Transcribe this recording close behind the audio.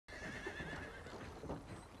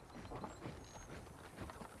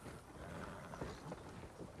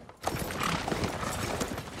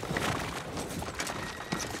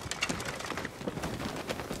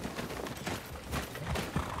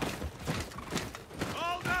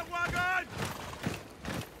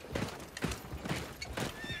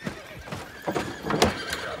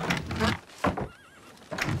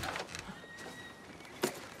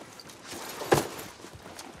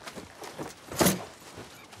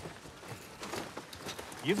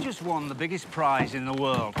You've just won the biggest prize in the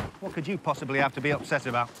world. What could you possibly have to be upset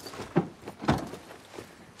about?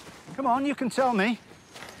 Come on, you can tell me.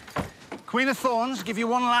 Queen of Thorns give you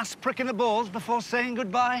one last prick in the balls before saying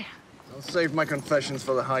goodbye? I'll save my confessions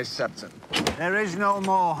for the High Septon. There is no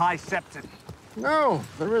more High Septon. No,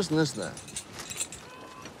 there isn't, is there?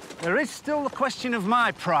 There is still the question of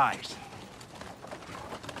my prize.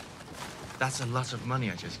 That's a lot of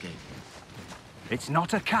money I just gave you. It's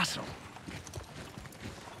not a castle.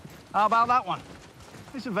 How about that one?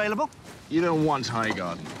 It's available. You don't want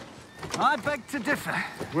Highgarden. I beg to differ.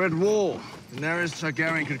 We're at war. Daenerys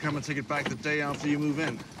Targaryen could come and take it back the day after you move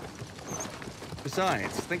in.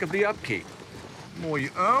 Besides, think of the upkeep. The more you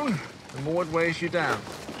own, the more it weighs you down.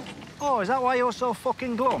 Oh, is that why you're so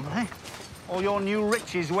fucking glum, eh? All your new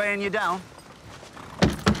riches weighing you down?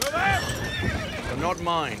 They're not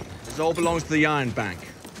mine. This all belongs to the Iron Bank.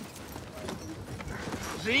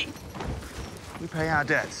 See? We pay our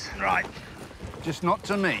debts. Right. Just not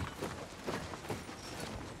to me.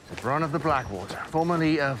 Ser Bronn of the Blackwater,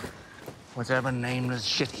 formerly of whatever nameless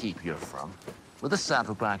shit heap you're from, with a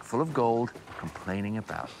saddlebag full of gold, complaining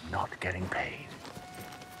about not getting paid.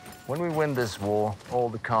 When we win this war, all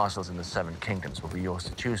the castles in the Seven Kingdoms will be yours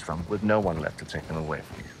to choose from, with no one left to take them away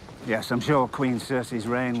from you. Yes, I'm sure Queen Cersei's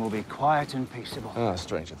reign will be quiet and peaceable. Ah,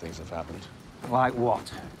 stranger things have happened. Like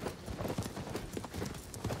what?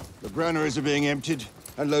 The granaries are being emptied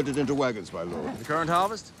and loaded into wagons, my lord. The current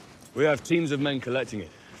harvest? We have teams of men collecting it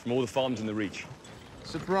from all the farms in the Reach.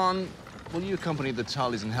 Ser Bronn, will you accompany the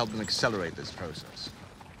Tullys and help them accelerate this process?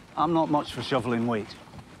 I'm not much for shoveling wheat.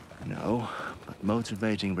 No, but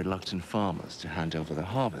motivating reluctant farmers to hand over the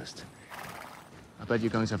harvest. I bet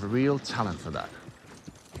you're going to have a real talent for that.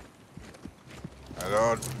 My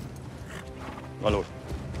lord. My lord.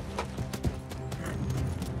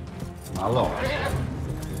 My lord.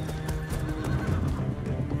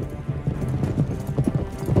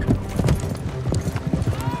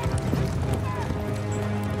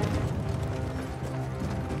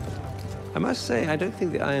 I must say, I don't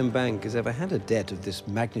think the Iron Bank has ever had a debt of this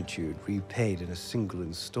magnitude repaid in a single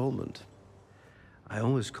installment. I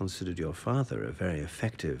always considered your father a very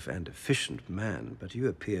effective and efficient man, but you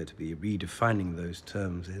appear to be redefining those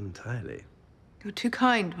terms entirely. You're too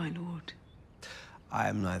kind, my lord. I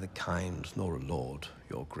am neither kind nor a lord,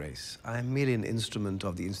 your grace. I am merely an instrument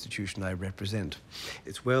of the institution I represent.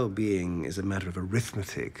 Its well-being is a matter of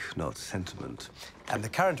arithmetic, not sentiment. And the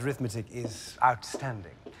current arithmetic is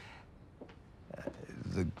outstanding.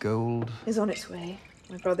 The gold Is on its way.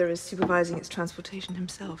 My brother is supervising its transportation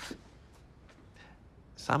himself.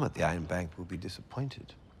 Some at the Iron Bank will be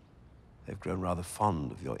disappointed. They've grown rather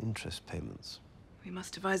fond of your interest payments. We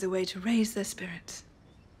must devise a way to raise their spirits.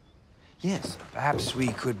 Yes, perhaps we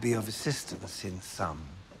could be of assistance in some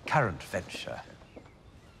current venture.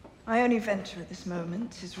 My only venture at this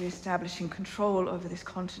moment is re-establishing control over this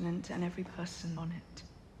continent and every person on it.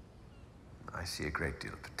 I see a great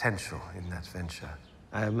deal of potential in that venture.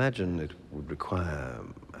 I imagine it would require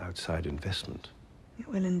outside investment. It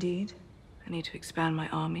will indeed. I need to expand my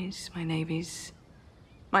armies, my navies.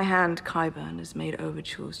 My hand, Qyburn, has made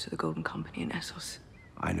overtures to the Golden Company in Essos.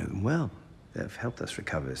 I know them well. They've helped us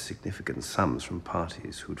recover significant sums from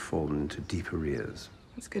parties who'd fallen into deep arrears.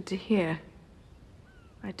 It's good to hear.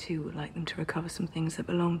 I too would like them to recover some things that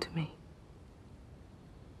belong to me.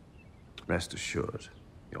 Rest assured,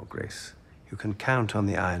 Your Grace, you can count on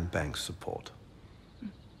the Iron Bank's support.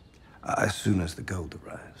 As soon as the gold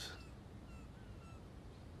arrives.